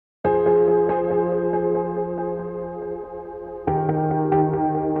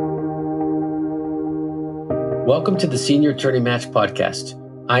Welcome to the Senior Attorney Match podcast.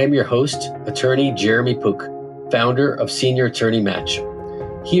 I am your host, Attorney Jeremy Pook, founder of Senior Attorney Match.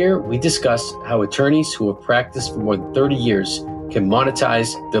 Here, we discuss how attorneys who have practiced for more than 30 years can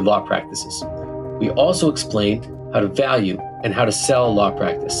monetize their law practices. We also explain how to value and how to sell a law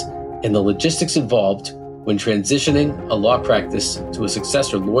practice and the logistics involved when transitioning a law practice to a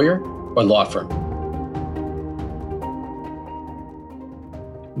successor lawyer or law firm.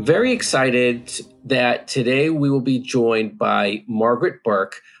 Very excited that today we will be joined by Margaret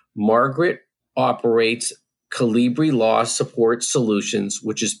Burke. Margaret operates Colibri Law Support Solutions,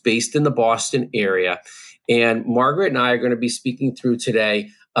 which is based in the Boston area. And Margaret and I are going to be speaking through today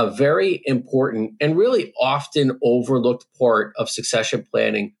a very important and really often overlooked part of succession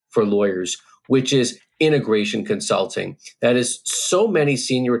planning for lawyers, which is integration consulting. That is, so many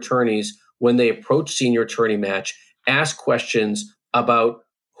senior attorneys, when they approach Senior Attorney Match, ask questions about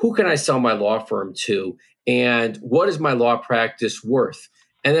who can I sell my law firm to and what is my law practice worth?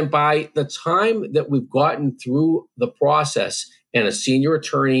 And then by the time that we've gotten through the process and a senior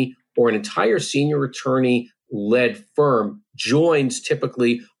attorney or an entire senior attorney-led firm joins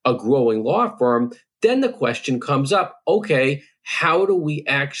typically a growing law firm, then the question comes up, okay, how do we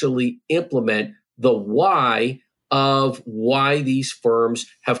actually implement the why of why these firms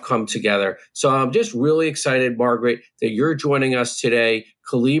have come together? So I'm just really excited, Margaret, that you're joining us today.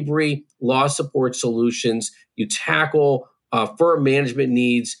 Colibri Law Support Solutions, you tackle firm management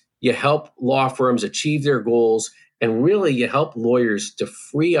needs, you help law firms achieve their goals, and really you help lawyers to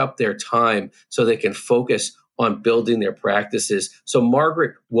free up their time so they can focus on building their practices. So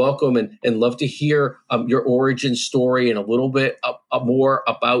Margaret, welcome, and love to hear your origin story and a little bit more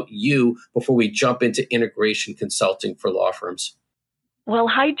about you before we jump into integration consulting for law firms. Well,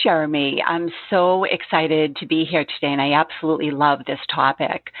 hi, Jeremy. I'm so excited to be here today, and I absolutely love this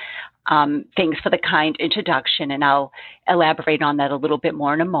topic. Thanks for the kind introduction, and I'll elaborate on that a little bit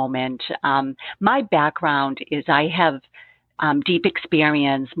more in a moment. My background is I have deep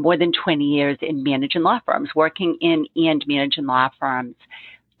experience, more than 20 years in managing law firms, working in and managing law firms.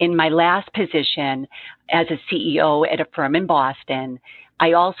 In my last position as a CEO at a firm in Boston,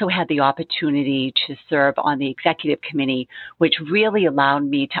 I also had the opportunity to serve on the executive committee, which really allowed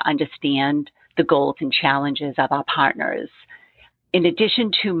me to understand the goals and challenges of our partners. In addition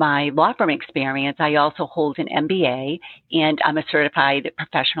to my law firm experience, I also hold an MBA and I'm a certified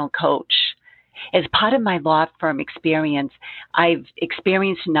professional coach. As part of my law firm experience, I've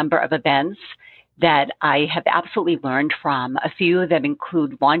experienced a number of events that I have absolutely learned from. A few of them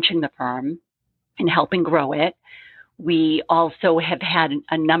include launching the firm and helping grow it. We also have had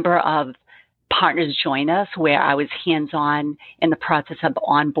a number of partners join us where I was hands-on in the process of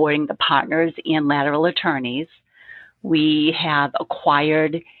onboarding the partners and lateral attorneys. We have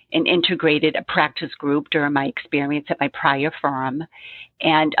acquired and integrated a practice group during my experience at my prior firm.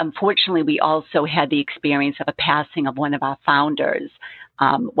 And unfortunately, we also had the experience of a passing of one of our founders,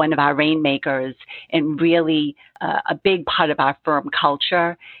 one of our rainmakers, and really a big part of our firm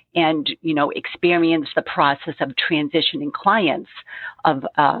culture, and, experienced the process of transitioning clients of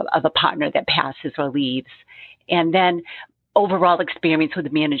a partner that passes or leaves. And then overall experience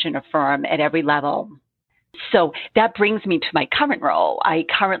with managing a firm at every level. So that brings me to my current role. I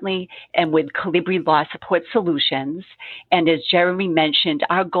currently am with Colibri Law Support Solutions. And as Jeremy mentioned,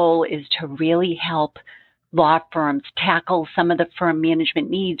 our goal is to really help law firms tackle some of the firm management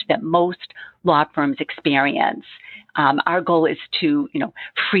needs that most law firms experience. Our goal is to,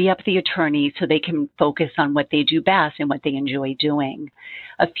 free up the attorneys so they can focus on what they do best and what they enjoy doing.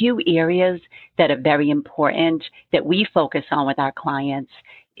 A few areas that are very important that we focus on with our clients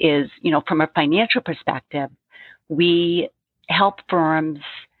is, from a financial perspective, we help firms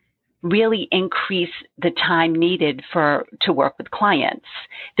really increase the time needed to work with clients.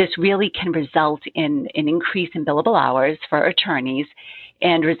 This really can result in an increase in billable hours for attorneys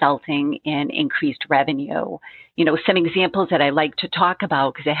and resulting in increased revenue. Some examples that I like to talk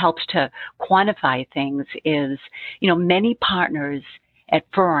about because it helps to quantify things is, many partners at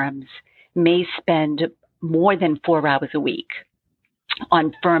firms may spend more than 4 hours a week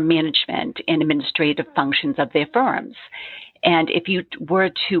on firm management and administrative functions of their firms. And if you were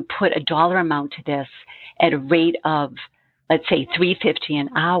to put a dollar amount to this at a rate of, let's say, $3.50 an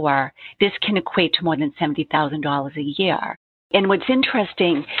hour, this can equate to more than $70,000 a year. And what's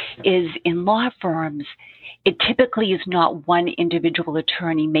interesting is in law firms, it typically is not one individual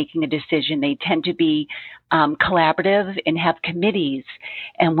attorney making a decision. They tend to be collaborative and have committees.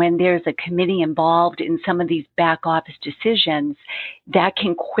 And when there's a committee involved in some of these back office decisions, that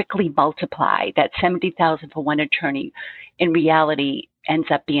can quickly multiply. That $70,000 for one attorney in reality ends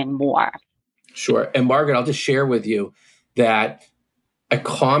up being more. Sure. And Margaret, I'll just share with you that a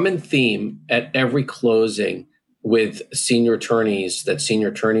common theme at every closing with senior attorneys that Senior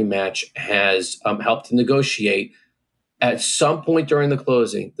Attorney Match has helped to negotiate. At some point during the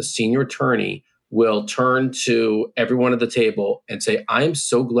closing, the senior attorney will turn to everyone at the table and say, I am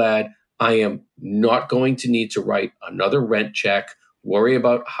so glad I am not going to need to write another rent check, worry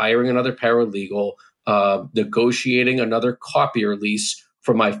about hiring another paralegal, negotiating another copier lease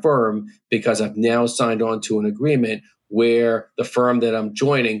for my firm, because I've now signed on to an agreement where the firm that I'm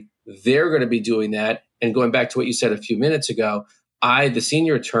joining, they're going to be doing that. And going back to what you said a few minutes ago, I, the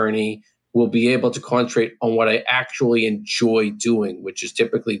senior attorney, will be able to concentrate on what I actually enjoy doing, which is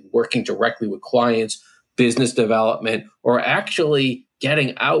typically working directly with clients, business development, or actually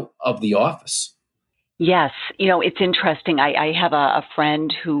getting out of the office. Yes. It's interesting. I have a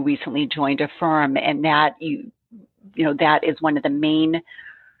friend who recently joined a firm, and that that is one of the main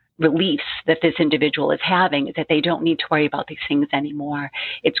reliefs that this individual is having, is that they don't need to worry about these things anymore.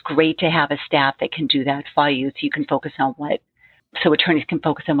 It's great to have a staff that can do that for you, so attorneys can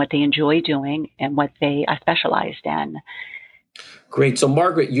focus on what they enjoy doing and what they are specialized in. Great. So,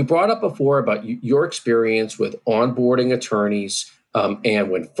 Margaret, you brought up before about your experience with onboarding attorneys,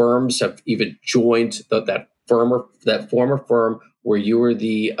 and when firms have even joined that former firm where you were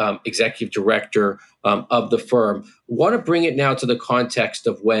the executive director of the firm. Want to bring it now to the context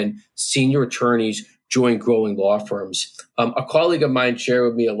of when senior attorneys join growing law firms. A colleague of mine shared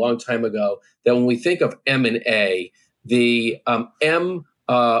with me a long time ago that when we think of M&A, the M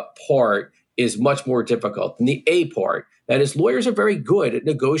part is much more difficult than the A part. That is, lawyers are very good at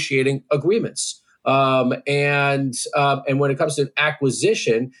negotiating agreements. And when it comes to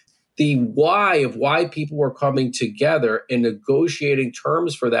acquisition, the why of why people are coming together and negotiating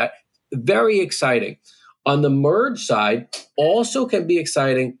terms for that, very exciting. On the merge side, also can be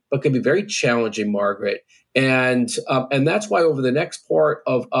exciting, but can be very challenging, Margaret. And that's why over the next part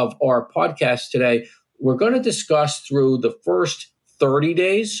of our podcast today, we're going to discuss through the first 30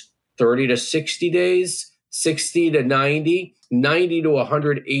 days, 30 to 60 days, 60 to 90, 90 to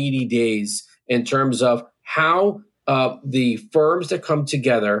 180 days in terms of how the firms that come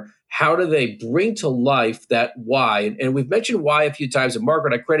together, how do they bring to life that why? And we've mentioned why a few times. And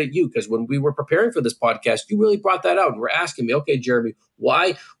Margaret, I credit you, because when we were preparing for this podcast, you really brought that out and were asking me, okay, Jeremy,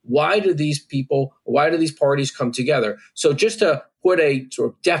 why do these parties come together? So just to put a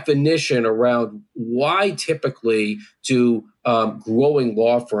sort of definition around why typically do growing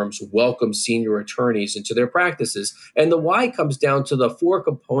law firms welcome senior attorneys into their practices. And the why comes down to the four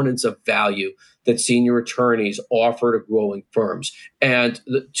components of value that senior attorneys offer to growing firms. And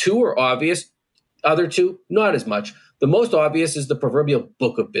the two are obvious, other two, not as much. The most obvious is the proverbial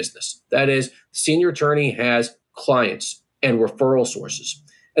book of business. That is, the senior attorney has clients and referral sources.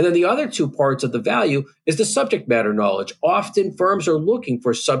 And then the other two parts of the value is the subject matter knowledge. Often firms are looking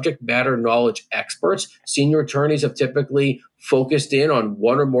for subject matter knowledge experts. Senior attorneys have typically focused in on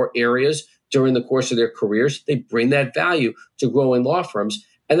one or more areas during the course of their careers. They bring that value to growing law firms.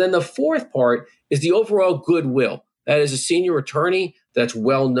 And then the fourth part is the overall goodwill. That is a senior attorney that's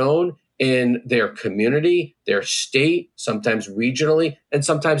well known in their community, their state, sometimes regionally, and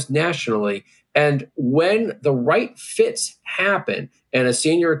sometimes nationally. And when the right fits happen and a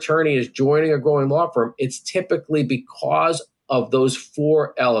senior attorney is joining a growing law firm, it's typically because of those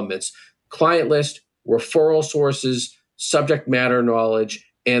four elements: client list, referral sources, subject matter knowledge,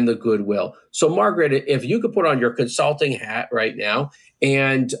 and the goodwill. So, Margaret, if you could put on your consulting hat right now,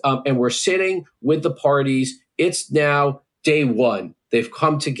 and we're sitting with the parties, it's now day one. They've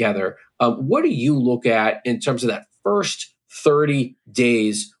come together. What do you look at in terms of that first 30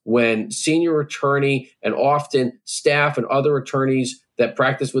 days when senior attorney and often staff and other attorneys that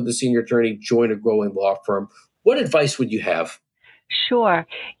practice with the senior attorney join a growing law firm? What advice would you have? Sure.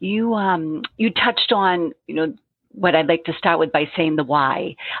 You touched on, what I'd like to start with by saying the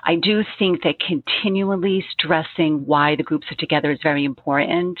why. I do think that continually stressing why the groups are together is very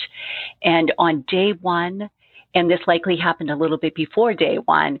important. And on day one, and this likely happened a little bit before day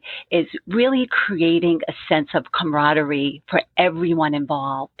one, is really creating a sense of camaraderie for everyone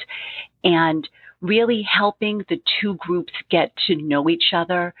involved and really helping the two groups get to know each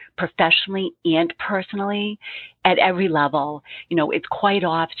other professionally and personally at every level. It's quite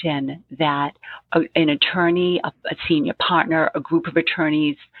often that an attorney, a senior partner, a group of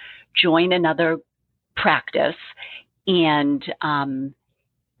attorneys join another practice, and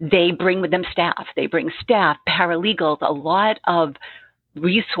they bring with them staff. They bring staff, paralegals, a lot of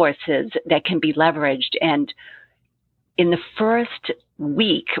resources that can be leveraged. And in the first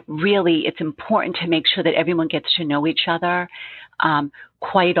week, really, it's important to make sure that everyone gets to know each other.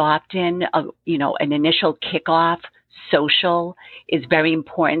 Quite often, an initial kickoff social is very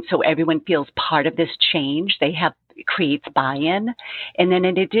important so everyone feels part of this change. It creates buy-in. And then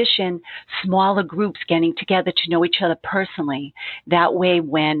in addition, smaller groups getting together to know each other personally. That way,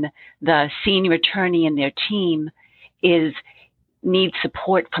 when the senior attorney and their team needs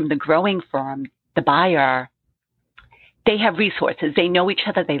support from the growing firm, the buyer, they have resources. They know each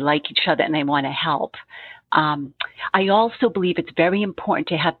other, they like each other, and they want to help. I also believe it's very important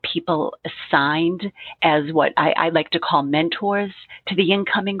to have people assigned as what I like to call mentors to the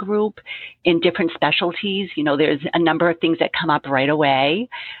incoming group in different specialties. There's a number of things that come up right away.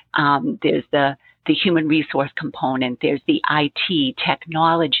 There's the human resource component, there's the IT,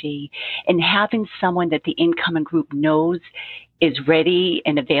 technology, and having someone that the incoming group knows is ready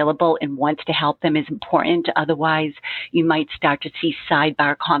and available and wants to help them is important. Otherwise, you might start to see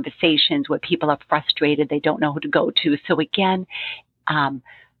sidebar conversations where people are frustrated, they don't know who to go to. So again,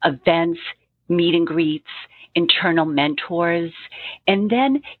 events, meet and greets, internal mentors, and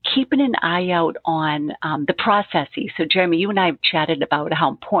then keeping an eye out on the processes. So Jeremy, you and I have chatted about how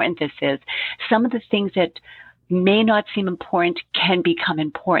important this is. Some of the things that may not seem important can become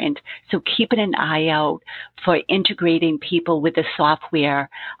important. So keeping an eye out for integrating people with the software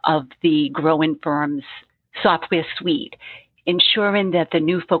of the growing firm's software suite, ensuring that the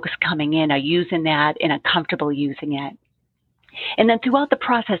new folks coming in are using that and are comfortable using it. And then throughout the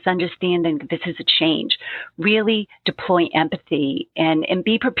process, understanding that this is a change, really deploy empathy and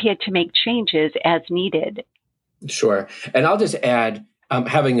be prepared to make changes as needed. Sure. And I'll just add,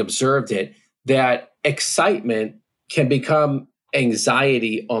 having observed it, that excitement can become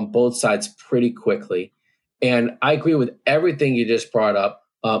anxiety on both sides pretty quickly. And I agree with everything you just brought up,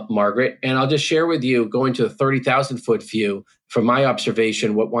 Margaret. And I'll just share with you, going to a 30,000 foot view, from my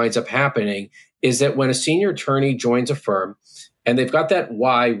observation, what winds up happening is that when a senior attorney joins a firm and they've got that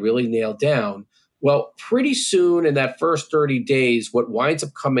why really nailed down, well, pretty soon in that first 30 days, what winds up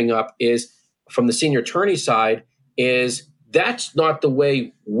coming up is, from the senior attorney side, is that's not the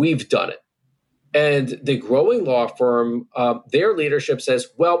way we've done it. And the growing law firm, their leadership says,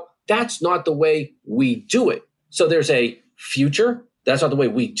 well, that's not the way we do it. So there's a future, that's not the way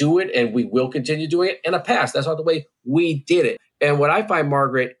we do it, and we will continue doing it, and a past, that's not the way we did it. And what I find,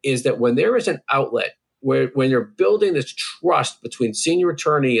 Margaret, is that when there is an outlet, when you're building this trust between senior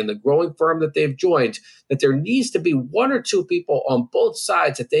attorney and the growing firm that they've joined, that there needs to be one or two people on both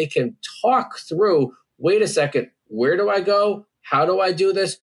sides that they can talk through, wait a second, where do I go? How do I do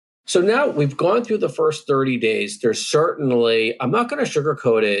this? So now we've gone through the first 30 days. There's certainly, I'm not going to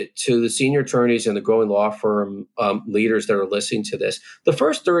sugarcoat it to the senior attorneys and the growing law firm leaders that are listening to this. The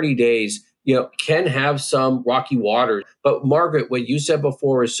first 30 days, can have some rocky waters. But Margaret, what you said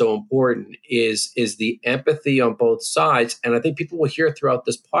before is so important, is the empathy on both sides. And I think people will hear throughout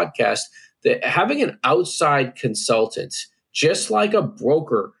this podcast that having an outside consultant, just like a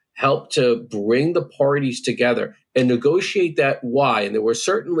broker, help to bring the parties together and negotiate that why. And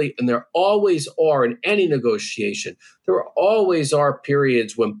there always are in any negotiation, there always are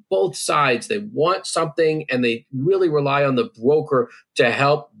periods when both sides, they want something and they really rely on the broker to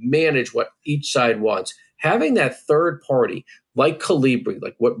help manage what each side wants. Having that third party, like Colibri,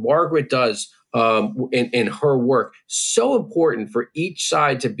 like what Margaret does in her work, so important for each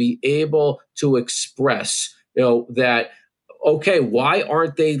side to be able to express, that, okay, why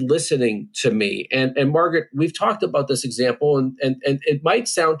aren't they listening to me? And Margaret, we've talked about this example, and it might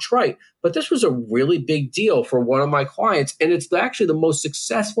sound trite, but this was a really big deal for one of my clients, and it's actually the most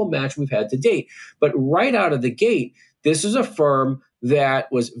successful match we've had to date. But right out of the gate, this is a firm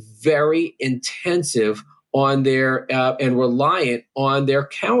that was very intensive on their and reliant on their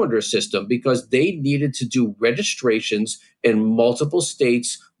calendar system, because they needed to do registrations in multiple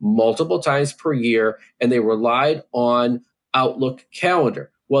states, multiple times per year, and they relied on Outlook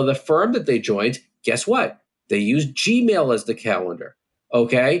calendar. Well, the firm that they joined, guess what? They use Gmail as the calendar.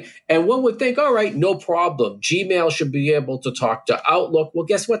 Okay. And one would think, all right, no problem. Gmail should be able to talk to Outlook. Well,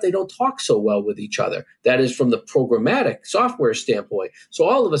 guess what? They don't talk so well with each other. That is from the programmatic software standpoint. So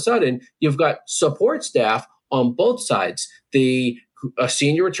all of a sudden, you've got support staff on both sides. The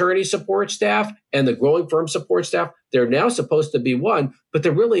senior attorney support staff and the growing firm support staff, they're now supposed to be one, but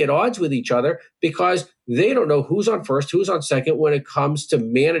they're really at odds with each other because they don't know who's on first, who's on second when it comes to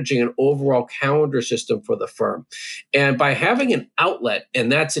managing an overall calendar system for the firm. And by having an outlet in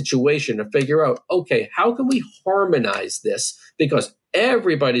that situation to figure out, okay, how can we harmonize this? Because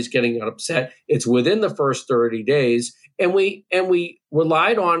everybody's getting upset. It's within the first 30 days. And we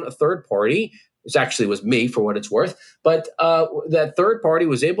relied on a third party It actually was me for what it's worth. But that third party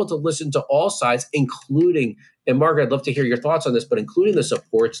was able to listen to all sides, including, and Margaret, I'd love to hear your thoughts on this, but including the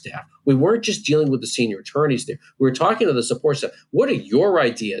support staff. We weren't just dealing with the senior attorneys there. We were talking to the support staff. What are your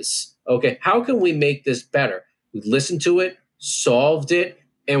ideas? Okay, how can we make this better? We listened to it, solved it,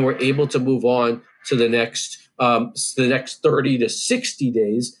 and we're able to move on to the next 30 to 60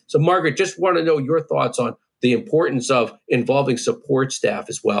 days. So, Margaret, just want to know your thoughts on the importance of involving support staff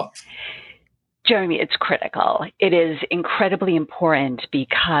as well. Jeremy, it's critical. It is incredibly important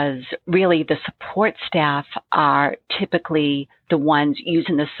because really the support staff are typically the ones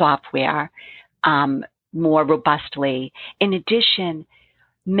using the software more robustly. In addition,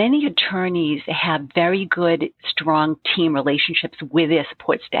 many attorneys have very good, strong team relationships with their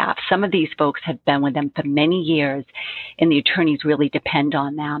support staff. Some of these folks have been with them for many years, and the attorneys really depend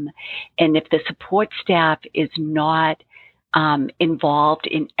on them. And if the support staff is not involved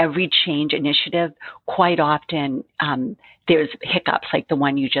in every change initiative, quite often there's hiccups like the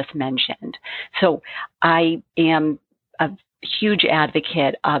one you just mentioned. So I am a huge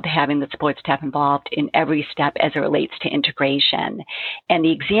advocate of having the support staff involved in every step as it relates to integration. And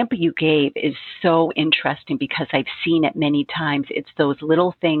the example you gave is so interesting because I've seen it many times. It's those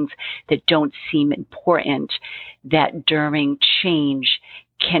little things that don't seem important that during change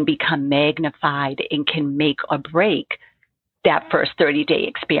can become magnified and can make or break that first 30-day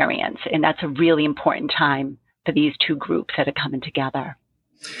experience. And that's a really important time for these two groups that are coming together.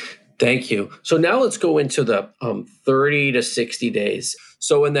 Thank you. So now let's go into the 30 to 60 days.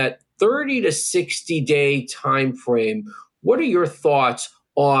 So in that 30 to 60 day time frame, what are your thoughts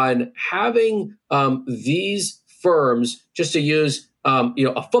on having these firms, just to use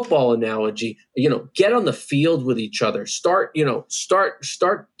a football analogy, get on the field with each other, start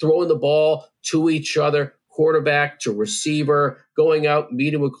throwing the ball to each other, quarterback to receiver, going out,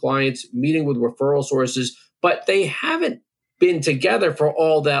 meeting with clients, meeting with referral sources, but they haven't been together for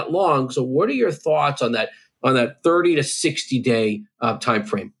all that long. So what are your thoughts on that 30 to 60 day time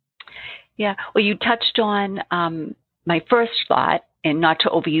frame? Yeah, well, you touched on my first thought, and not to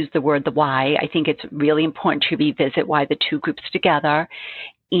overuse the word the why. I think it's really important to revisit why the two groups together,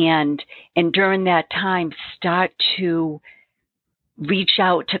 and during that time start to reach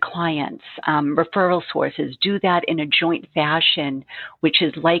out to clients, referral sources, do that in a joint fashion, which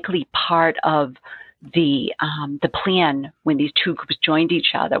is likely part of the plan when these two groups joined each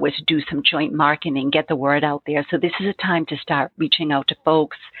other, was to do some joint marketing, get the word out there. So this is a time to start reaching out to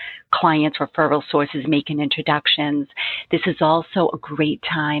folks, clients, referral sources, making introductions. This is also a great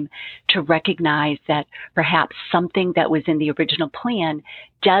time to recognize that perhaps something that was in the original plan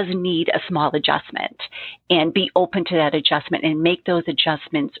does need a small adjustment, and be open to that adjustment and make those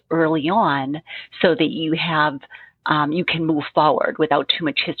adjustments early on so that you have you can move forward without too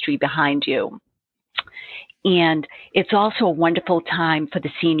much history behind you. And it's also a wonderful time for the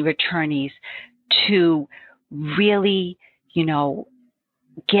senior attorneys to really,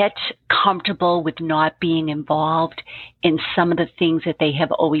 get comfortable with not being involved in some of the things that they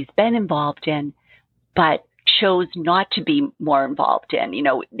have always been involved in, but chose not to be more involved in.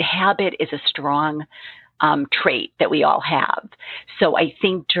 Habit is a strong trait that we all have. So I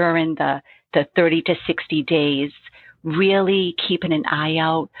think during the 30 to 60 days, really keeping an eye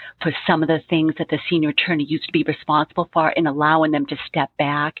out for some of the things that the senior attorney used to be responsible for, and allowing them to step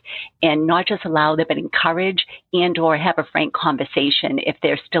back and not just allow them, but encourage and or have a frank conversation if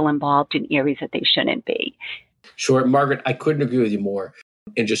they're still involved in areas that they shouldn't be. Sure. Margaret, I couldn't agree with you more.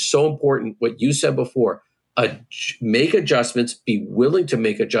 And just so important what you said before, make adjustments, be willing to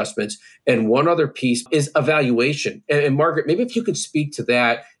make adjustments. And one other piece is evaluation. And Margaret, maybe if you could speak to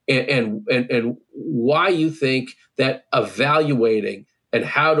that and why you think that evaluating and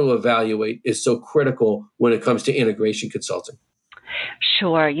how to evaluate is so critical when it comes to integration consulting.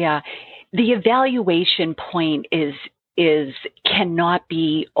 Sure, yeah. The evaluation point cannot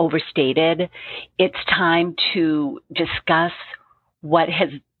be overstated. It's time to discuss what has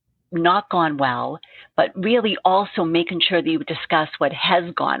not gone well, but really also making sure that you discuss what has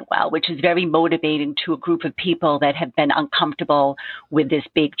gone well, which is very motivating to a group of people that have been uncomfortable with this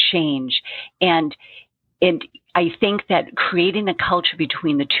big change. And I think that creating a culture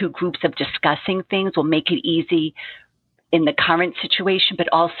between the two groups of discussing things will make it easy in the current situation, but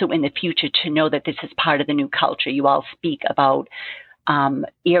also in the future to know that this is part of the new culture. You all speak about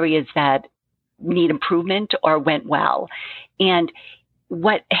areas that need improvement or went well. And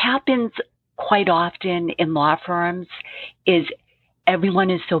what happens quite often in law firms is everyone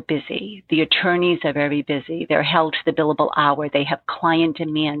is so busy. The attorneys are very busy. They're held to the billable hour. They have client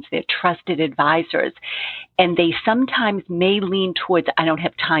demands. They're trusted advisors. And they sometimes may lean towards, I don't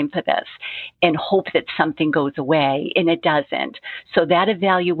have time for this, and hope that something goes away, and it doesn't. So that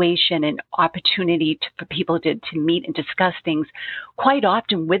evaluation and opportunity for people to meet and discuss things, quite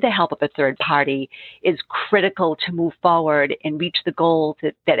often with the help of a third party, is critical to move forward and reach the goals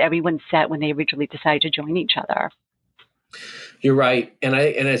that everyone set when they originally decided to join each other. You're right. And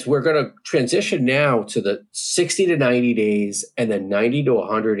as we're going to transition now to the 60 to 90 days and then 90 to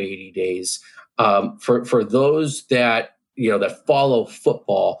 180 days, for those that, that follow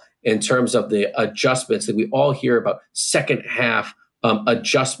football in terms of the adjustments that we all hear about, second half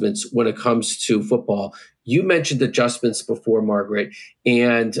adjustments when it comes to football. You mentioned adjustments before, Margaret,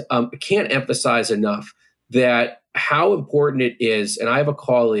 and I can't emphasize enough that how important it is. And I have a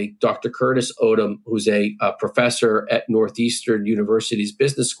colleague, Dr. Curtis Odom, who's a professor at Northeastern University's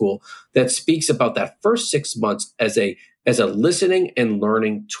Business School, that speaks about that first 6 months as a listening and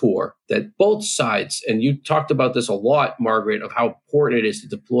learning tour, that both sides, and you talked about this a lot, Margaret, of how important it is to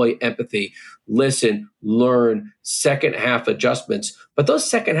deploy empathy, listen, learn, second half adjustments. But those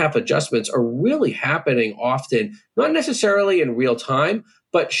second half adjustments are really happening often, not necessarily in real time,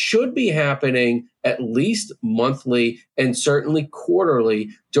 but should be happening at least monthly and certainly quarterly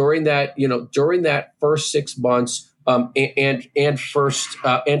during that first 6 months and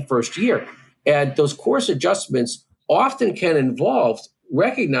first year. And those course adjustments often can involve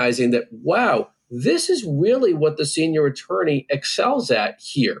recognizing that, wow, this is really what the senior attorney excels at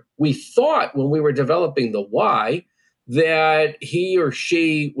here. We thought when we were developing the why that he or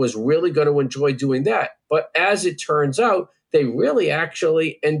she was really going to enjoy doing that. But as it turns out, they really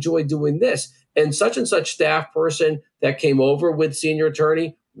actually enjoy doing this. And such staff person that came over with senior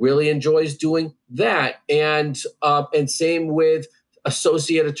attorney really enjoys doing that. And same with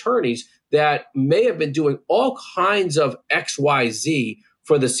associate attorneys that may have been doing all kinds of XYZ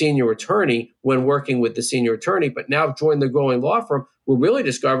for the senior attorney when working with the senior attorney, but now join the growing law firm. We're really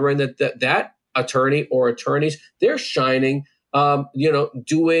discovering that attorney or attorneys, they're shining,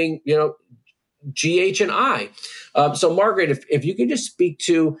 doing, GH and I. So Margaret, if you can just speak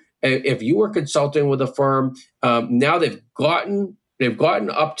to, if you were consulting with a firm, now they've gotten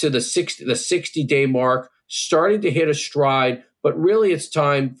up to the 60-day mark, starting to hit a stride, but really it's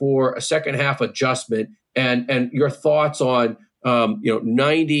time for a second half adjustment and your thoughts on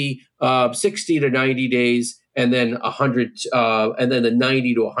 60 to 90 days and then 100 and then the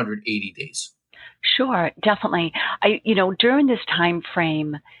 90 to 180 days. Sure, definitely. During this time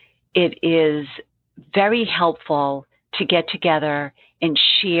frame, it is very helpful to get together and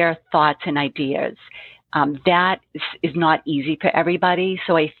share thoughts and ideas. That is not easy for everybody.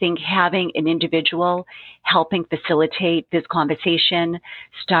 So I think having an individual helping facilitate this conversation,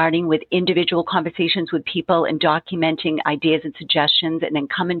 starting with individual conversations with people and documenting ideas and suggestions, and then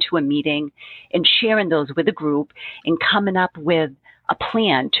coming to a meeting and sharing those with a group and coming up with a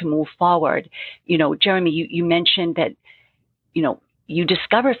plan to move forward. Jeremy, you mentioned that, you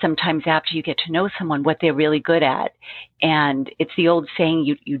discover sometimes after you get to know someone what they're really good at. And it's the old saying,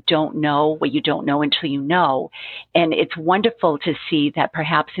 you don't know what you don't know until you know. And it's wonderful to see that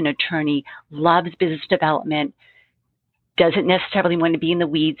perhaps an attorney loves business development, doesn't necessarily want to be in the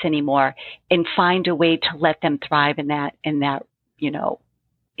weeds anymore, and find a way to let them thrive in that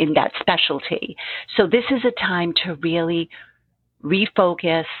specialty. So this is a time to really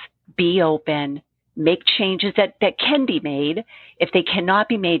refocus, be open, make changes that can be made. If they cannot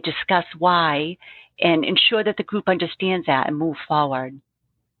be made, discuss why and ensure that the group understands that and move forward.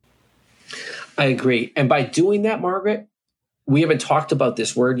 I agree. And by doing that, Margaret, we haven't talked about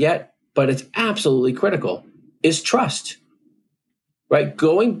this word yet, but it's absolutely critical, is trust. Right?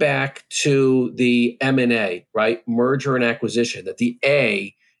 Going back to the M&A, right? Merger and acquisition, that the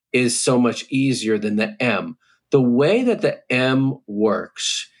A is so much easier than the M. The way that the M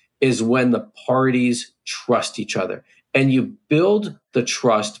works is when the parties trust each other. And you build the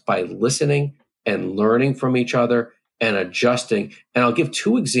trust by listening and learning from each other and adjusting. And I'll give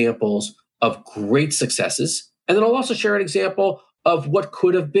two examples of great successes. And then I'll also share an example of what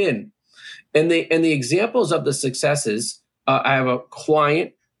could have been. And the examples of the successes, I have a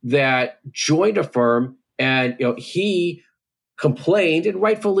client that joined a firm and he complained, and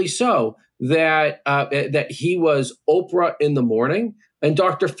rightfully so, that he was Oprah in the morning and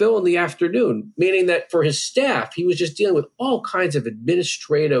Dr. Phil in the afternoon, meaning that for his staff, he was just dealing with all kinds of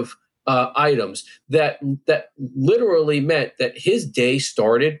administrative items that literally meant that his day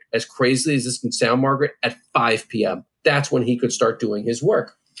started, as crazily as this can sound, Margaret, at 5 p.m. That's when he could start doing his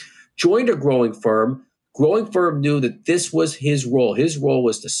work. Joined a growing firm, growing firm knew that this was his role. His role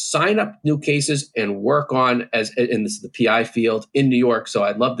was to sign up new cases and work on, as in the PI field in New York. So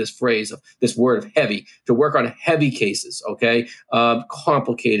I love this phrase of this word of heavy, to work on heavy cases, okay?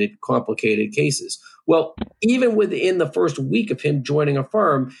 Complicated cases. Well, even within the first week of him joining a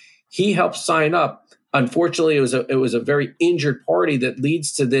firm, he helped sign up. Unfortunately, it was a very injured party that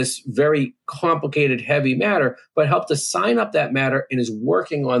leads to this very complicated, heavy matter, but helped to sign up that matter and is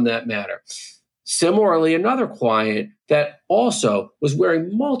working on that matter. Similarly, another client that also was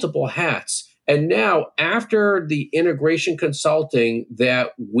wearing multiple hats. And now, after the integration consulting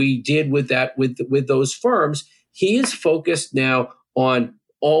that we did with those firms, he is focused now on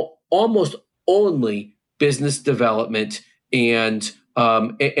almost only business development and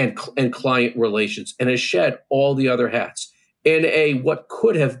client relations, and has shed all the other hats. In a what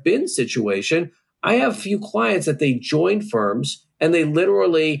could have been situation, I have a few clients that they joined firms and they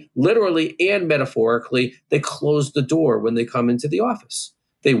literally and metaphorically, they close the door when they come into the office.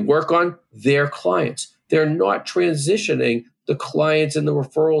 They work on their clients. They're not transitioning the clients and the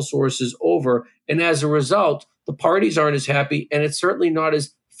referral sources over. And as a result, the parties aren't as happy, and it's certainly not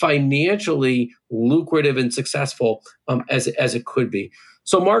as financially lucrative and successful as it could be.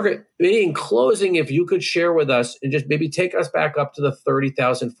 So, Margaret, maybe in closing, if you could share with us and just maybe take us back up to the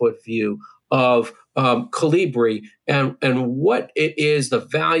 30,000 foot view of Colibri and what it is, the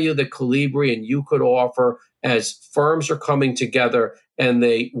value that Colibri and you could offer as firms are coming together and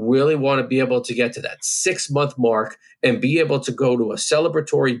they really want to be able to get to that 6-month mark and be able to go to a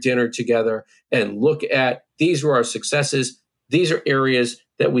celebratory dinner together and look at, these were our successes, these are areas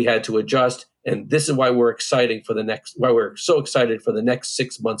that we had to adjust, and this is why we're so excited for the next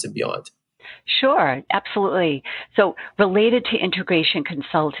 6 months and beyond. Sure, absolutely. So related to integration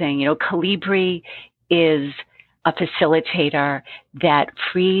consulting, Colibri is a facilitator that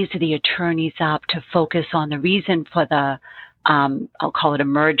frees the attorneys up to focus on the reason for the, I'll call it a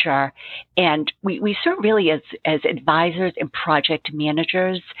merger. And we serve really as advisors and project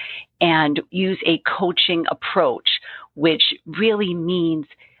managers and use a coaching approach, which really means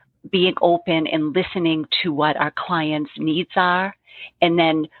being open and listening to what our clients' needs are. And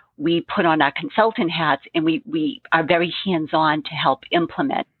then we put on our consultant hats and we are very hands-on to help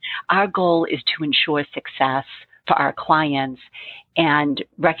implement. Our goal is to ensure success for our clients and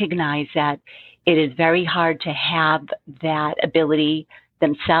recognize that it is very hard to have that ability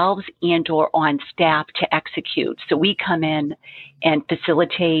themselves and or on staff to execute. So we come in and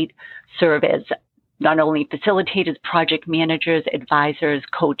facilitate, serve as not only facilitators, project managers, advisors,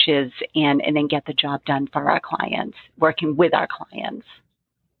 coaches, and then get the job done for our clients, working with our clients.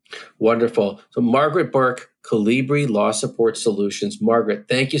 Wonderful. So Margaret Burke, Colibri Law Support Solutions. Margaret,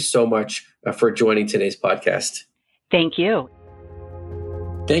 thank you so much for joining today's podcast. Thank you.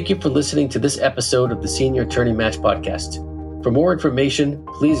 Thank you for listening to this episode of the Senior Attorney Match podcast. For more information,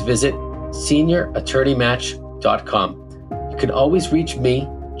 please visit seniorattorneymatch.com. You can always reach me,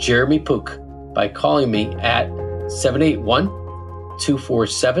 Jeremy Pook, by calling me at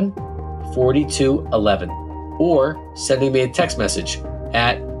 781-247-4211 or sending me a text message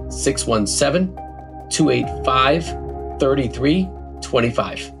at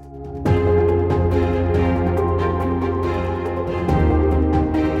 617-285-3325.